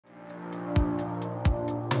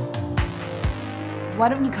Why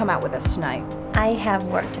don't you come out with us tonight? I have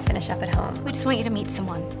work to finish up at home. We just want you to meet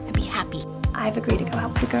someone and be happy. I've agreed to go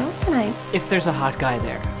out with the girls tonight. If there's a hot guy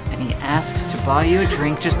there and he asks to buy you a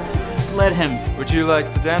drink, just let him. Would you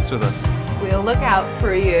like to dance with us? We'll look out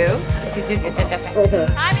for you. Time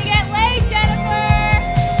to get laid, Jennifer!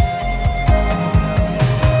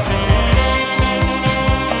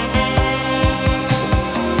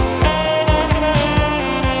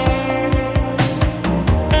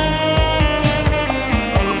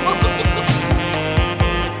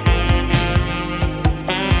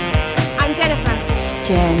 I'm Jennifer.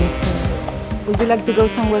 Jennifer, would you like to go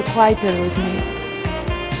somewhere quieter with me?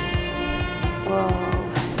 Whoa.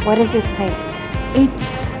 What is this place?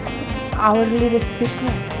 It's our little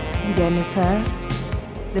secret, Jennifer.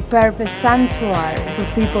 The perfect sanctuary for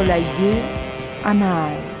people like you and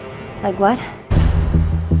I. Like what?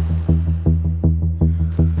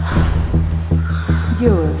 You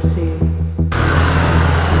will see.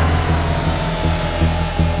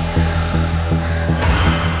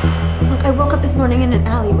 Look, I woke up this morning in an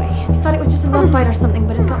alleyway. I thought it was just a love bite or something,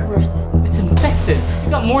 but it's got worse. It's infected. You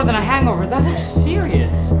got more than a hangover. That looks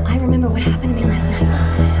serious. I remember what happened to me last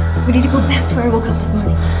night. We need to go back to where I woke up this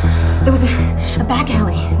morning. There was a back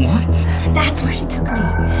alley. What? That's where she took me.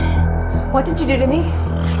 What did you do to me?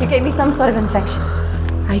 You gave me some sort of infection.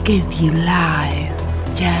 I gave you life,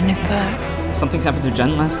 Jennifer. Something's happened to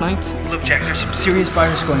Jen last night. Look, Jack, there's some serious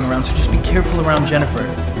virus going around, so just be careful around Jennifer.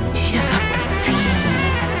 You just have to feel,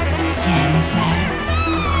 Jennifer.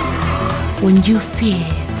 When you feel,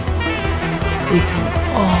 it'll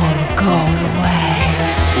all go away.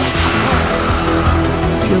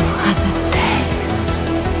 You've had the taste.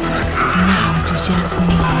 Now you just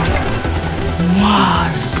need more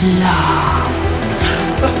love.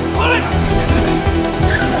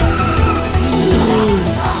 Please,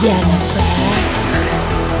 Jennifer.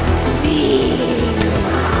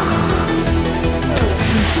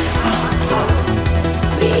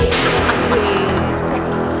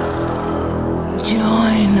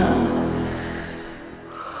 Join us.